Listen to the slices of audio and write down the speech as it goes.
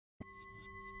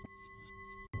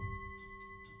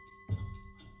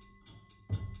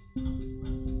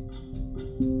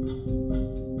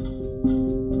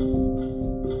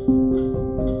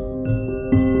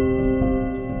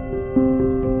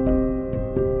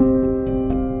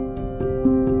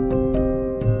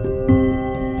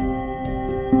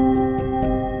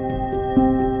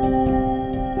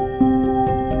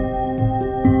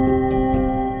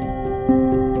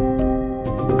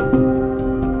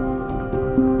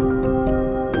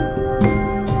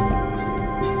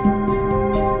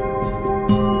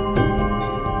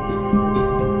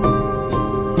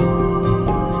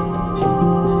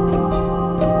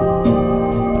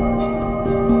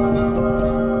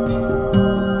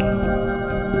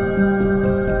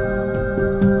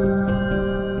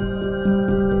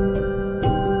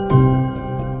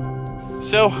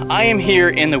So I am here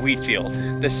in the Wheatfield,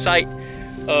 the site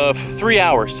of 3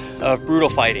 hours of brutal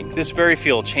fighting. This very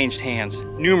field changed hands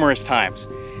numerous times,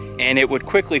 and it would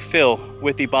quickly fill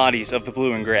with the bodies of the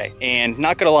blue and gray. And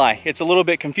not gonna lie, it's a little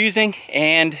bit confusing,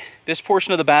 and this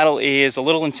portion of the battle is a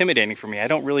little intimidating for me. I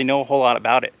don't really know a whole lot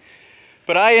about it.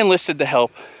 But I enlisted the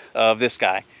help of this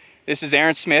guy. This is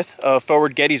Aaron Smith of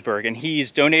Forward Gettysburg, and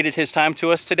he's donated his time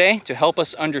to us today to help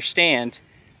us understand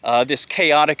this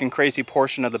chaotic and crazy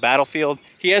portion of the battlefield.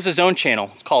 He has his own channel.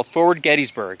 It's called Forward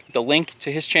Gettysburg. The link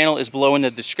to his channel is below in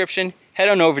the description. Head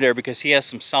on over there because he has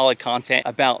some solid content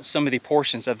about some of the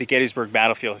portions of the Gettysburg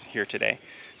battlefield here today.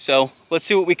 So let's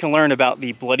see what we can learn about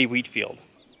the bloody Wheatfield.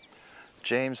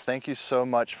 James, thank you so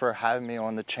much for having me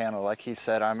on the channel. Like he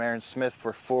said, I'm Aaron Smith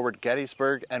for Forward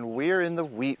Gettysburg, and we're in the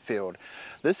Wheatfield.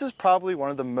 This is probably one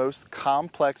of the most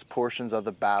complex portions of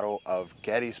the Battle of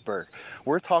Gettysburg.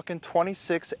 We're talking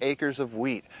 26 acres of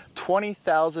wheat.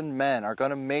 20,000 men are going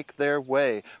to make their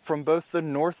way from both the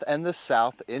north and the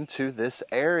south into this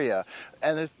area.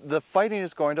 And the fighting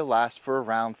is going to last for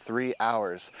around 3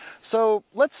 hours. So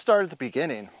let's start at the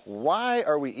beginning. Why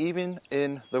are we even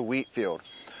in the Wheatfield?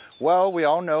 Well, we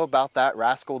all know about that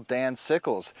rascal Dan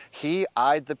Sickles. He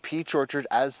eyed the peach orchard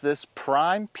as this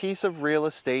prime piece of real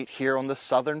estate here on the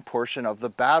southern portion of the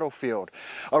battlefield.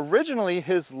 Originally,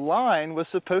 his line was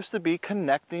supposed to be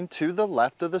connecting to the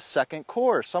left of the 2nd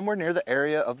Corps, somewhere near the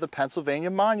area of the Pennsylvania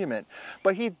Monument.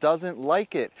 But he doesn't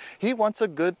like it. He wants a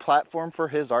good platform for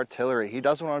his artillery. He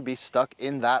doesn't want to be stuck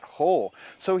in that hole.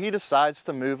 So he decides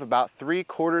to move about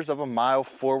 3/4 of a mile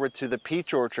forward to the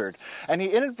peach orchard. And he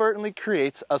inadvertently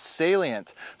creates a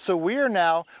salient. So we are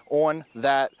now on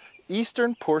that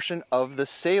eastern portion of the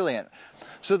salient.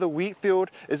 So the Wheatfield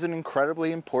is an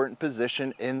incredibly important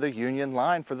position in the Union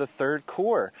line for the 3rd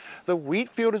Corps. The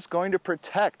Wheatfield is going to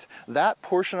protect that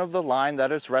portion of the line that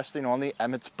is resting on the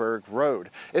Emmitsburg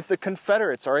Road. If the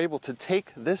Confederates are able to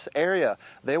take this area,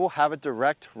 they will have a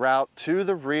direct route to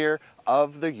the rear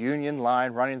of the Union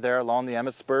line running there along the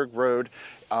Emmitsburg Road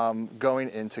going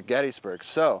into Gettysburg.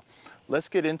 So let's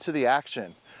get into the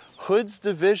action. Hood's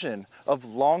division of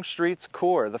Longstreet's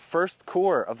Corps, the 1st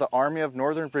Corps of the Army of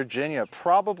Northern Virginia,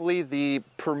 probably the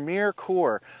premier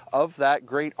corps of that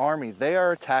great army. They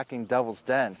are attacking Devil's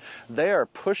Den. They are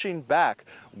pushing back.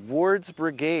 Ward's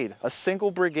brigade, a single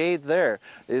brigade there,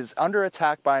 is under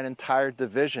attack by an entire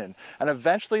division. And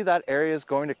eventually that area is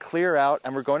going to clear out,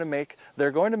 and they're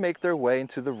going to make their way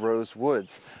into the Rose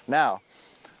Woods. Now,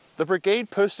 the brigade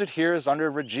posted here is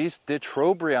under Regis de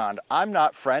Trobriand. I'm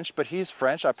not French, but he's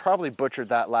French. I probably butchered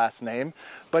that last name.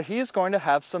 But he's going to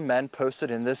have some men posted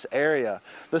in this area.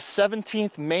 The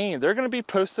 17th Maine, they're going to be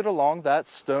posted along that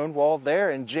stone wall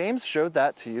there. And James showed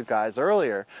that to you guys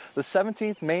earlier. The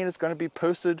 17th Maine is going to be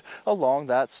posted along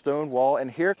that stone wall.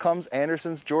 And here comes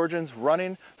Anderson's Georgians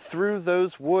running through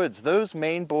those woods. Those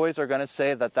Maine boys are going to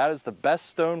say that that is the best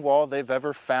stone wall they've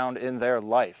ever found in their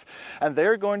life. And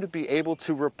they're going to be able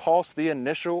to repulse the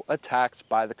initial attacks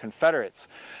by the Confederates.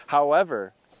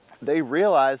 However, they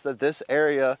realize that this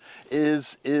area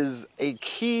is a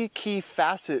key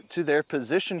facet to their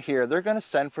position here. They're going to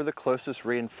send for the closest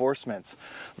reinforcements.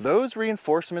 Those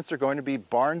reinforcements are going to be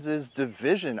Barnes's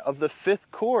division of the 5th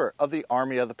Corps of the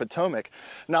Army of the Potomac.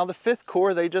 Now, the 5th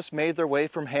Corps, they just made their way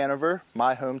from Hanover,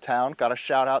 my hometown. Got a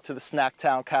shout out to the snack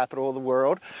town capital of the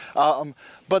world.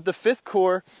 But the 5th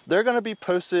Corps, they're going to be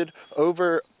posted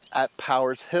over at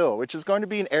Powers Hill, which is going to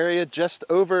be an area just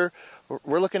over,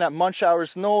 we're looking at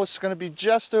Munshauer's Knoll. It's going to be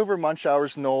just over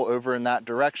Munshauer's Knoll over in that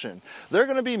direction. They're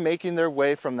going to be making their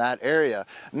way from that area.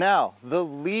 Now, the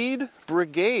lead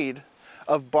brigade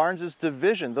of Barnes's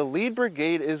division. The lead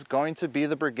brigade is going to be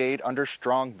the brigade under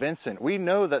Strong Vincent. We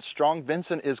know that Strong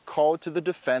Vincent is called to the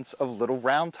defense of Little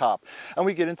Round Top, and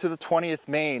we get into the 20th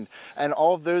Maine and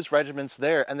all of those regiments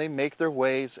there, and they make their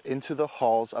ways into the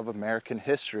halls of American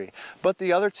history. But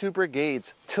the other two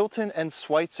brigades, Tilton and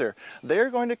Schweitzer, they're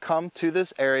going to come to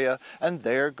this area and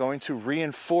they're going to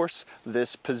reinforce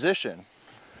this position.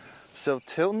 So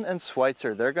Tilton and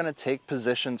Schweitzer, they're going to take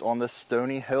positions on the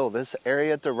Stony Hill, this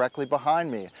area directly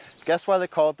behind me. Guess why they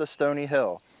call it the Stony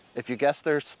Hill? If you guess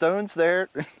there's stones there,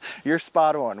 you're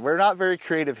spot on. We're not very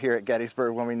creative here at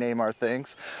Gettysburg when we name our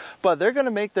things, but they're going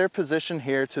to make their position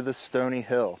here to the Stony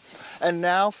Hill. And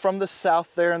now from the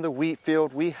south there in the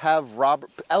Wheatfield, we have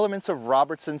elements of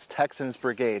Robertson's Texans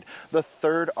Brigade, the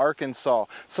 3rd Arkansas,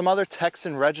 some other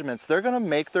Texan regiments. They're going to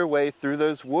make their way through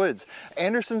those woods.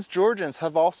 Anderson's Georgians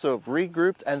have also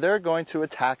regrouped and they're going to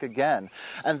attack again.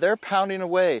 And they're pounding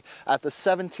away at the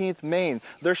 17th Maine.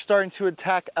 They're starting to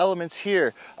attack elements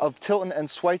here of Tilton and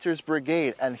Schweitzer's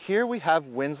brigade, and here we have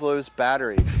Winslow's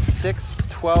battery, 6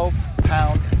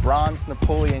 12-pound bronze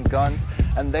Napoleon guns,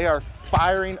 and they are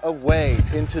firing away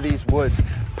into these woods,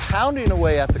 pounding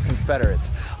away at the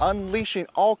Confederates, unleashing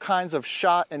all kinds of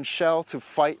shot and shell to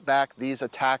fight back these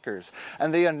attackers,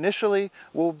 and they initially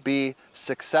will be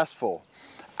successful.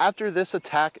 After this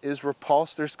attack is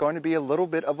repulsed, there's going to be a little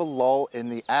bit of a lull in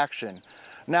the action.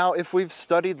 Now, if we've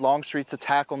studied Longstreet's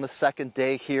attack on the second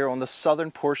day here on the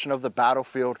southern portion of the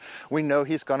battlefield, we know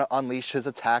he's going to unleash his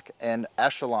attack in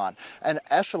echelon. And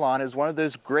echelon is one of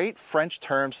those great French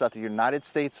terms that the United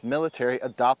States military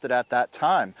adopted at that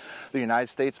time. The United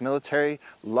States military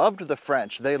loved the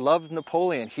French. They loved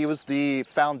Napoleon. He was the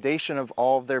foundation of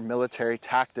all of their military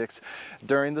tactics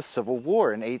during the Civil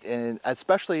War,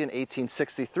 especially in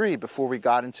 1863, before we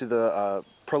got into the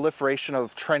proliferation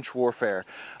of trench warfare.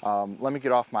 Let me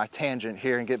get off my tangent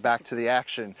here and get back to the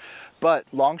action. But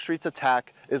Longstreet's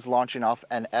attack is launching off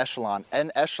an echelon.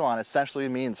 An echelon essentially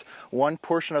means one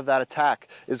portion of that attack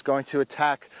is going to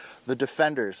attack the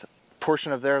defenders,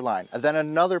 portion of their line, and then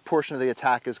another portion of the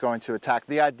attack is going to attack.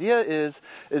 The idea is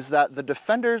that the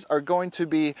defenders are going to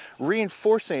be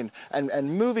reinforcing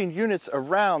and moving units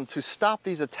around to stop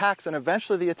these attacks, and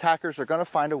eventually the attackers are going to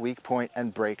find a weak point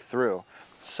and break through.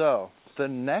 So the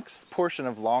next portion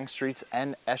of Longstreet's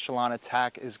en echelon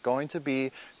attack is going to be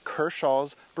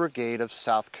Kershaw's brigade of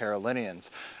South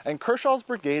Carolinians. And Kershaw's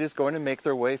brigade is going to make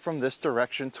their way from this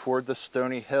direction toward the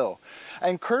Stony Hill.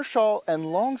 And Kershaw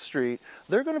and Longstreet,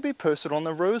 they're going to be posted on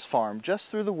the Rose Farm just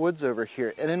through the woods over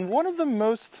here. And in one of the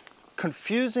most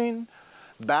confusing,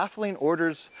 baffling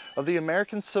orders of the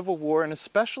American Civil War, and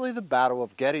especially the Battle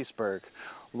of Gettysburg,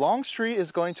 Longstreet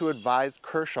is going to advise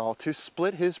Kershaw to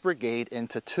split his brigade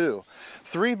into two.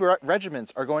 3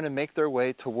 regiments are going to make their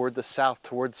way toward the south,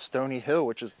 towards Stony Hill,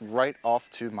 which is right off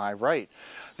to my right.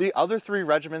 The other 3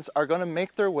 regiments are going to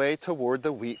make their way toward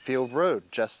the Wheatfield Road,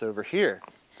 just over here.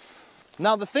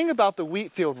 Now, the thing about the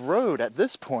Wheatfield Road at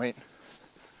this point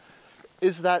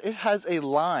is that it has a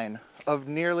line of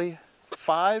nearly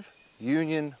 5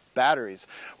 Union batteries.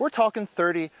 We're talking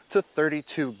 30 to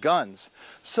 32 guns.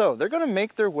 So they're going to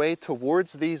make their way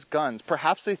towards these guns.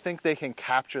 Perhaps they think they can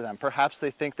capture them. Perhaps they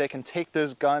think they can take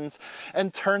those guns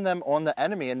and turn them on the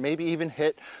enemy and maybe even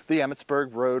hit the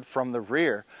Emmitsburg Road from the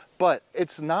rear. But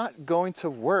it's not going to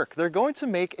work. They're going to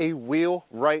make a wheel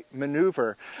right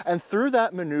maneuver. And through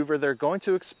that maneuver, they're going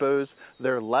to expose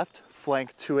their left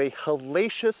flank to a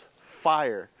hellacious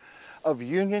fire of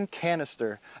Union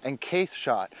canister and case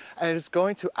shot, and it is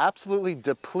going to absolutely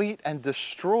deplete and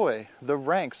destroy the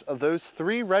ranks of those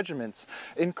 3 regiments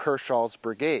in Kershaw's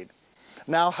brigade.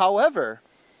 Now, however,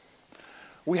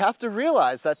 we have to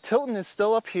realize that Tilton is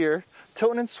still up here.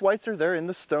 Tilton and Schweitzer, they're in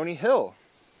the Stony Hill.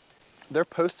 They're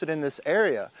posted in this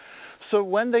area. So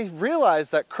when they realize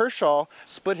that Kershaw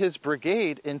split his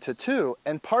brigade into 2,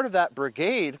 and part of that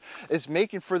brigade is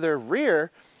making for their rear,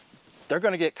 they're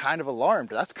going to get kind of alarmed.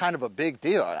 That's kind of a big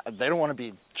deal. They don't want to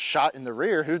be shot in the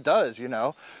rear. Who does, you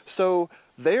know? So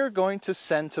they're going to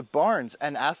send to Barnes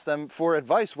and ask them for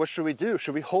advice. What should we do?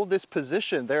 Should we hold this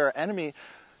position? There are enemy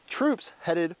troops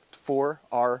headed for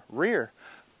our rear.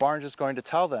 Barnes is going to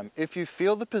tell them, if you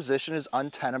feel the position is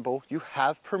untenable, you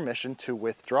have permission to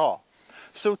withdraw.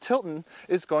 So Tilton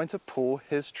is going to pull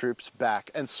his troops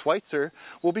back, and Schweitzer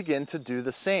will begin to do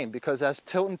the same, because as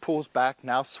Tilton pulls back,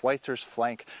 now Schweitzer's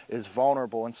flank is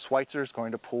vulnerable, and Schweitzer is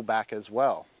going to pull back as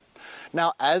well.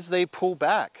 Now, as they pull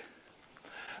back,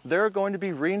 there are going to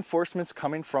be reinforcements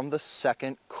coming from the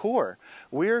 2nd Corps.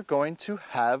 We are going to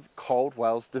have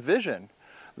Caldwell's division.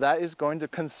 that is going to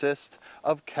consist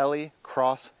of Kelly,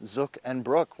 Cross, Zook, and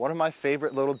Brooke. One of my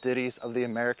favorite little ditties of the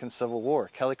American Civil War.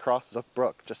 Kelly, Cross, Zook,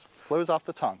 Brooke. Just flows off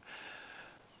the tongue.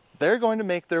 They're going to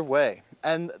make their way.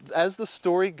 And as the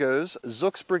story goes,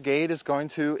 Zook's brigade is going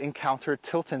to encounter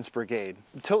Tilton's brigade.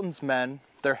 Tilton's men,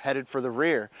 they're headed for the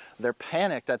rear. They're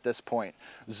panicked at this point.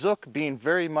 Zook, being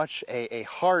very much a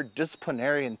hard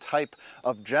disciplinarian type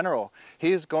of general,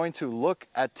 he is going to look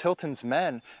at Tilton's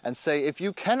men and say, if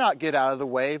you cannot get out of the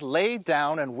way, lay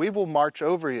down and we will march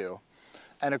over you.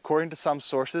 And according to some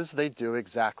sources, they do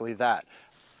exactly that.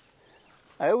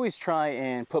 I always try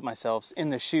and put myself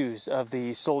in the shoes of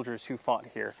the soldiers who fought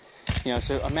here. You know,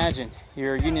 so imagine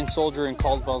you're a Union soldier in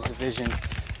Caldwell's division.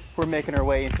 We're making our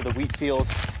way into the Wheatfield.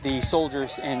 The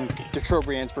soldiers in de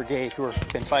Trobriand's brigade who have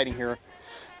been fighting here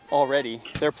already,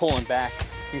 they're pulling back.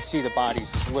 You see the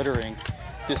bodies littering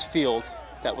this field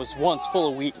that was once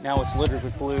full of wheat. Now it's littered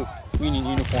with blue Union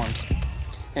uniforms.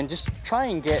 And just try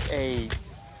and get a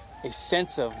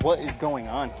sense of what is going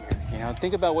on here. You know,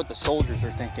 think about what the soldiers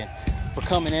are thinking. We're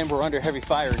coming in, we're under heavy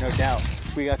fire, no doubt.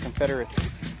 We got Confederates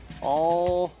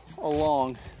all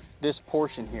along this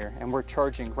portion here, and we're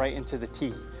charging right into the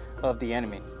teeth of the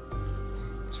enemy.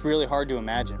 It's really hard to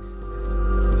imagine.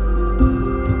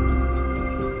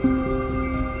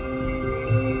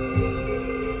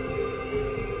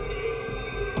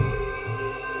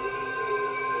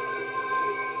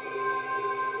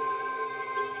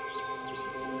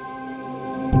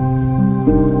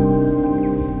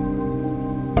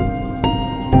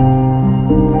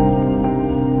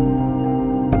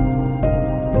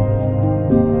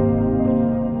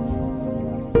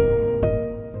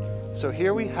 So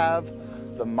here we have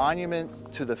the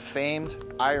monument to the famed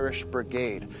Irish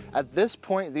Brigade. At this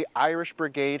point, the Irish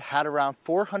Brigade had around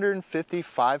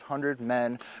 450-500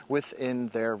 men within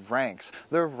their ranks.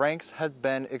 Their ranks had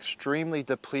been extremely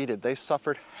depleted. They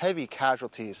suffered heavy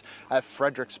casualties at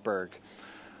Fredericksburg.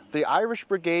 The Irish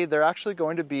Brigade, they're actually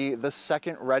going to be the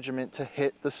 2nd Regiment to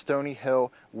hit the Stony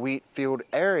Hill Wheatfield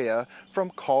area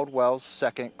from Caldwell's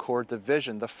 2nd Corps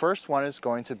Division. The first one is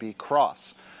going to be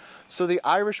Cross. So the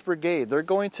Irish Brigade, they're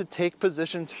going to take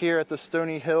positions here at the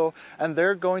Stony Hill, and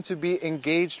they're going to be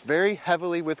engaged very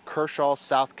heavily with Kershaw's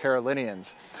South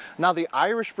Carolinians. Now the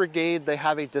Irish Brigade, they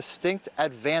have a distinct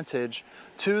advantage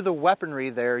to the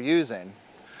weaponry they're using.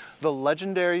 The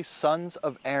legendary Sons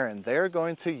of Erin, they're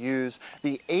going to use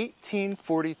the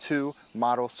 1842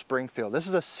 model Springfield. This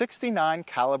is a 69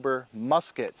 caliber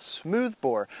musket,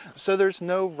 smoothbore, so there's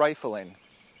no rifling.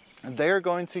 They're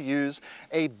going to use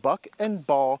a buck and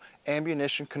ball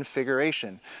ammunition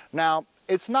configuration. Now,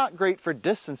 it's not great for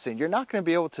distancing. You're not going to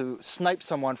be able to snipe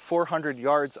someone 400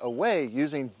 yards away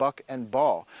using buck and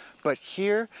ball. But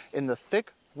here in the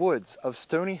thick woods of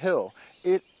Stony Hill,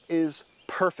 it is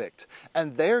perfect.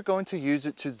 And they're going to use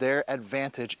it to their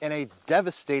advantage in a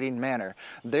devastating manner.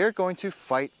 They're going to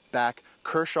fight back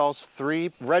Kershaw's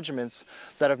 3 regiments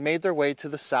that have made their way to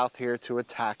the south here to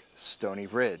attack Stony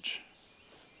Ridge.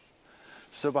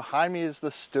 So behind me is the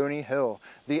Stony Hill,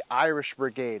 the Irish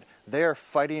Brigade. They are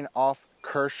fighting off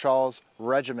Kershaw's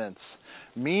regiments.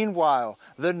 Meanwhile,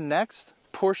 the next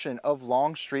portion of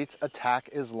Longstreet's attack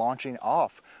is launching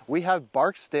off. We have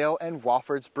Barksdale and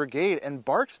Wofford's brigade, and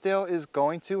Barksdale is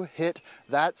going to hit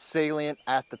that salient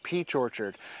at the Peach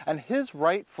Orchard, and his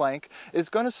right flank is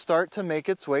going to start to make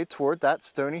its way toward that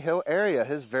Stony Hill area,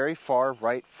 his very far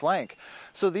right flank.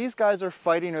 So these guys are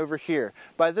fighting over here.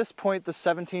 By this point, the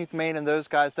 17th Maine and those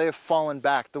guys, they have fallen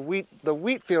back. The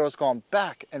Wheatfield has gone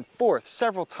back and forth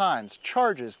several times,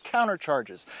 charges,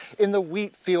 countercharges in the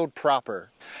Wheatfield proper.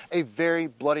 A very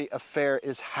bloody affair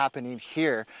is happening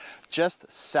here,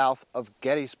 just south of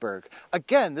Gettysburg.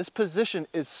 Again, this position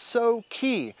is so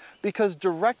key because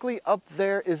directly up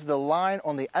there is the line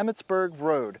on the Emmitsburg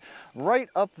Road, right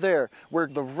up there where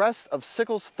the rest of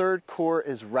Sickles' 3rd Corps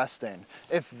is resting.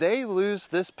 If they lose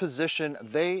this position,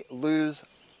 they lose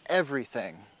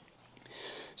everything.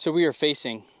 So we are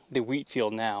facing the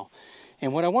Wheatfield now,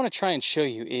 and what I want to try and show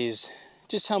you is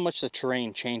just how much the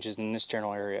terrain changes in this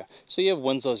general area. So you have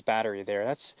Winslow's Battery there.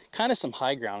 That's kind of some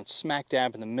high ground, smack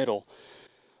dab in the middle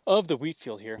of the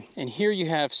Wheatfield here. And here you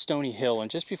have Stony Hill,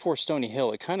 and just before Stony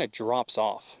Hill, it kind of drops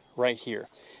off right here.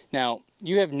 Now,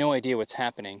 you have no idea what's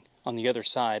happening on the other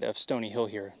side of Stony Hill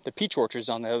here. The Peach Orchard's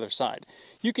on the other side.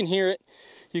 You can hear it.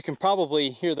 You can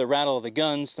probably hear the rattle of the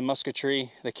guns, the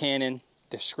musketry, the cannon,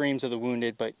 the screams of the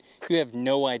wounded, but you have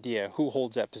no idea who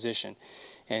holds that position.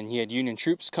 And you had Union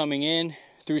troops coming in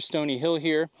through Stony Hill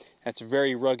here. That's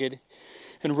very rugged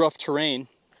and rough terrain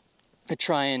to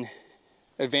try and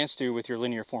advance through with your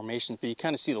linear formations. But you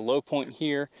kind of see the low point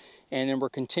here, and then we're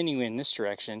continuing in this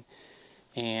direction.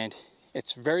 And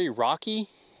It's very rocky.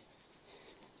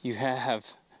 You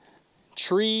have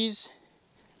trees,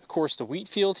 of course the wheat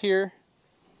field here.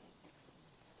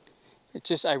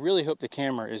 I really hope the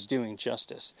camera is doing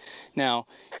justice. Now,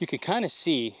 you can kind of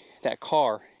see that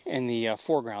car in the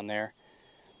foreground there,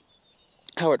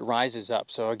 how it rises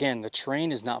up. So again, the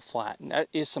terrain is not flat, and that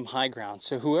is some high ground.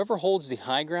 So whoever holds the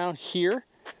high ground here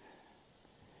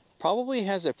probably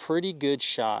has a pretty good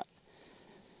shot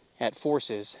at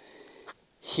forces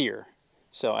here.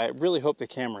 So I really hope the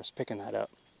camera is picking that up.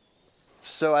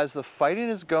 So as the fighting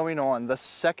is going on, the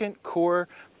 2nd Corps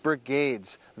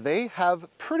brigades, they have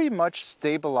pretty much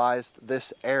stabilized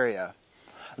this area.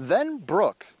 Then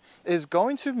Brooke is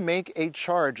going to make a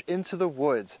charge into the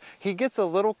woods. He gets a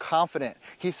little confident.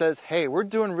 He says, hey, we're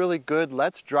doing really good.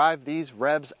 Let's drive these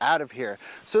Rebs out of here.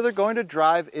 So they're going to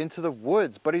drive into the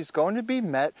woods, but he's going to be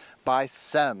met by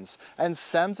Semmes. And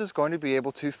Semmes is going to be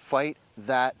able to fight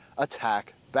that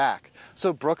attack back.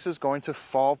 So Brooks is going to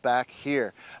fall back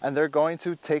here. And they're going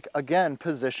to take, again,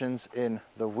 positions in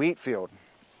the wheat field.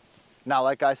 Now,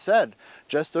 like I said,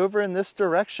 just over in this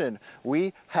direction,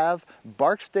 we have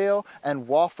Barksdale and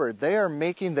Wofford. They are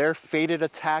making their fated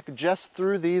attack just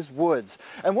through these woods.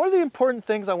 And one of the important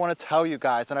things I want to tell you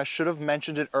guys, and I should have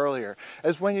mentioned it earlier,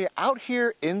 is when you're out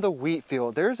here in the wheat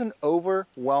field, there's an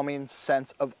overwhelming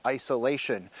sense of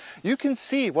isolation. You can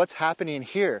see what's happening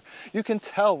here. You can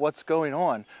tell what's going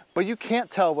on, but you can't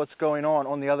tell what's going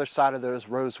on the other side of those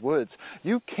rose woods.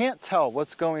 You can't tell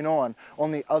what's going on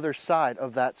the other side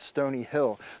of that stony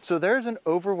hill. So there's an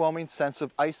overwhelming sense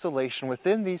of isolation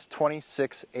within these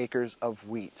 26 acres of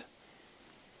wheat.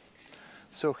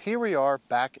 So here we are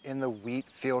back in the wheat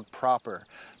field proper.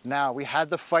 Now, we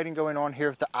had the fighting going on here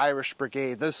with the Irish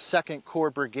Brigade, those 2nd Corps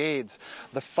brigades.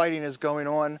 The fighting is going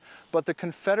on, but the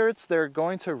Confederates, they're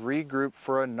going to regroup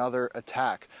for another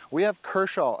attack. We have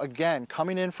Kershaw, again,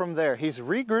 coming in from there. He's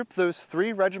regrouped those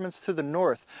 3 regiments to the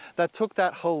north that took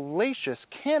that hellacious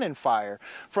cannon fire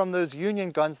from those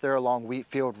Union guns there along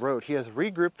Wheatfield Road. He has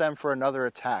regrouped them for another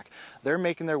attack. They're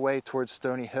making their way towards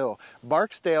Stony Hill.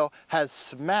 Barksdale has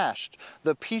smashed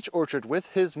the peach orchard with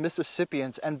his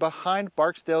Mississippians, and behind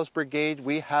Barksdale's brigade,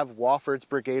 we have Wofford's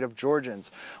brigade of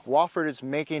Georgians. Wofford is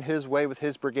making his way with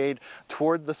his brigade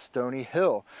toward the Stony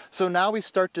Hill. So now we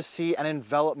start to see an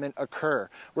envelopment occur.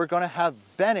 We're going to have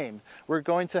Benning. We're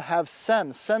going to have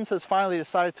Semmes. Semmes has finally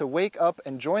decided to wake up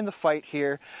and join the fight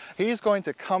here. He's going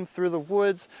to come through the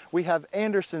woods. We have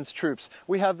Anderson's troops.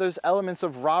 We have those elements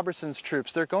of Robertson's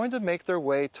troops. They're going to make their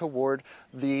way toward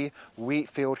the wheat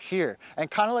field here. And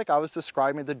kind of like I was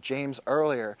describing to James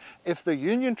earlier, if the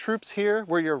Union troops here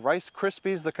were your Rice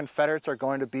Krispies, the Confederates are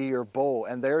going to be your bowl,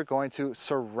 and they're going to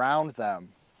surround them.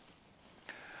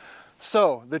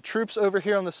 So the troops over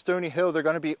here on the Stony Hill, they're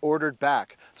going to be ordered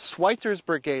back. Schweitzer's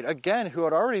brigade, again, who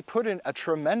had already put in a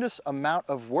tremendous amount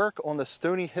of work on the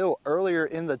Stony Hill earlier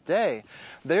in the day,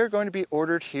 they're going to be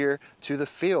ordered here to the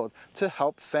field to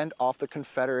help fend off the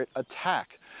Confederate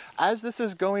attack. As this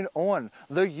is going on,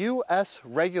 the U.S.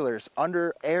 regulars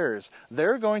under Ayres,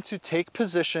 they're going to take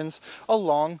positions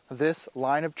along this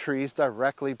line of trees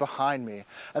directly behind me.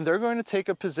 And they're going to take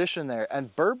a position there.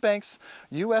 And Burbank's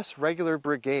U.S. regular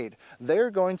brigade,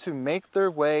 they're going to make their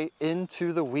way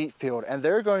into the wheat field. And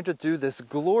they're going to do this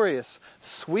glorious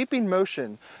sweeping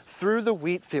motion through the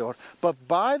wheat field. But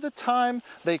by the time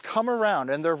they come around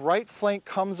and their right flank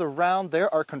comes around,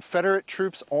 there are Confederate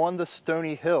troops on the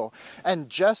Stony Hill. And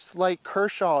just like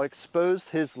Kershaw exposed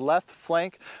his left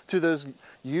flank to those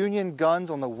Union guns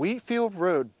on the Wheatfield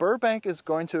Road, Burbank is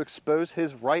going to expose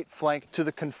his right flank to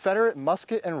the Confederate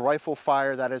musket and rifle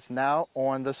fire that is now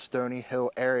on the Stony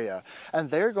Hill area.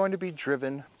 And they're going to be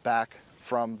driven back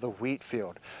from the wheat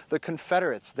field. The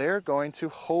Confederates, they're going to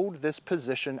hold this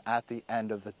position at the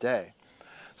end of the day.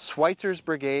 Schweitzer's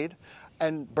brigade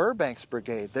and Burbank's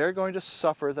brigade, they're going to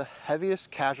suffer the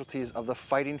heaviest casualties of the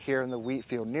fighting here in the wheat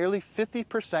field, nearly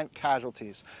 50%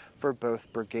 casualties for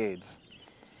both brigades.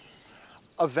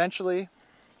 Eventually,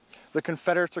 the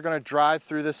Confederates are going to drive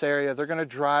through this area. They're going to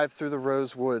drive through the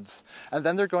Rose Woods. And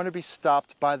then they're going to be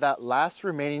stopped by that last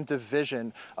remaining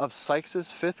division of Sykes's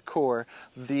 5th Corps,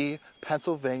 the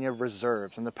Pennsylvania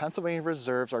Reserves. And the Pennsylvania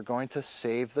Reserves are going to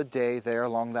save the day there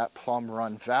along that Plum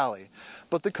Run Valley.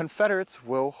 But the Confederates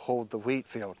will hold the wheat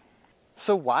field.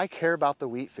 So why care about the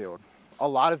wheat field? A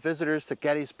lot of visitors to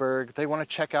Gettysburg, they want to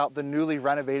check out the newly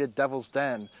renovated Devil's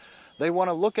Den. They want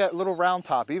to look at Little Round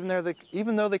Top, even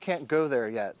though they can't go there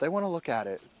yet. They want to look at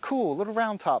it. Cool, Little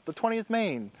Round Top, the 20th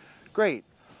Maine. Great.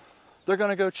 They're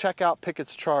going to go check out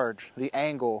Pickett's Charge, the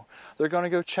Angle. They're going to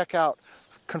go check out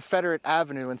Confederate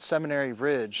Avenue and Seminary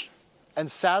Ridge. And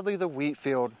sadly, the wheat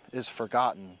field is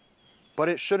forgotten. but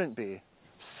it shouldn't be.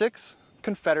 6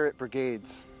 Confederate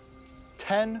brigades,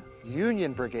 10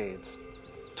 Union brigades,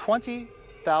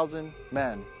 20,000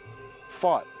 men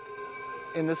fought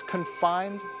in this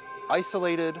confined,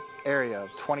 isolated area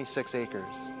of 26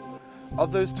 acres.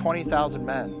 Of those 20,000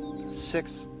 men,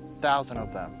 6,000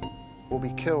 of them will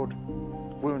be killed,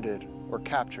 wounded, or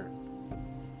captured.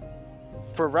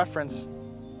 For reference,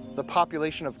 the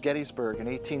population of Gettysburg in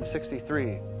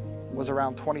 1863 was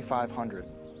around 2,500.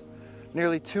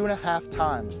 Nearly 2.5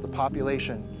 times the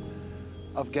population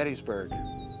of Gettysburg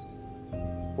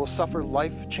will suffer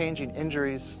life-changing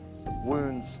injuries,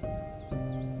 wounds,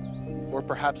 or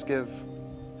perhaps give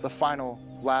the final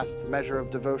last measure of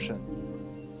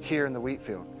devotion here in the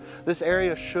Wheatfield. This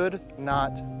area should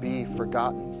not be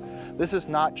forgotten. This is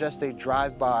not just a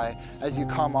drive-by as you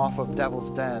come off of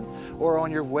Devil's Den or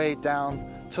on your way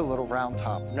down to Little Round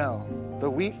Top. No, the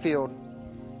Wheatfield,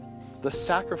 the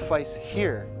sacrifice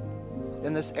here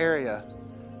in this area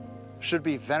should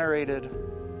be venerated,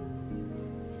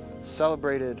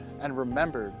 celebrated, and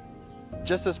remembered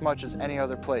just as much as any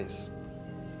other place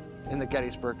in the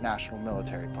Gettysburg National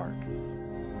Military Park.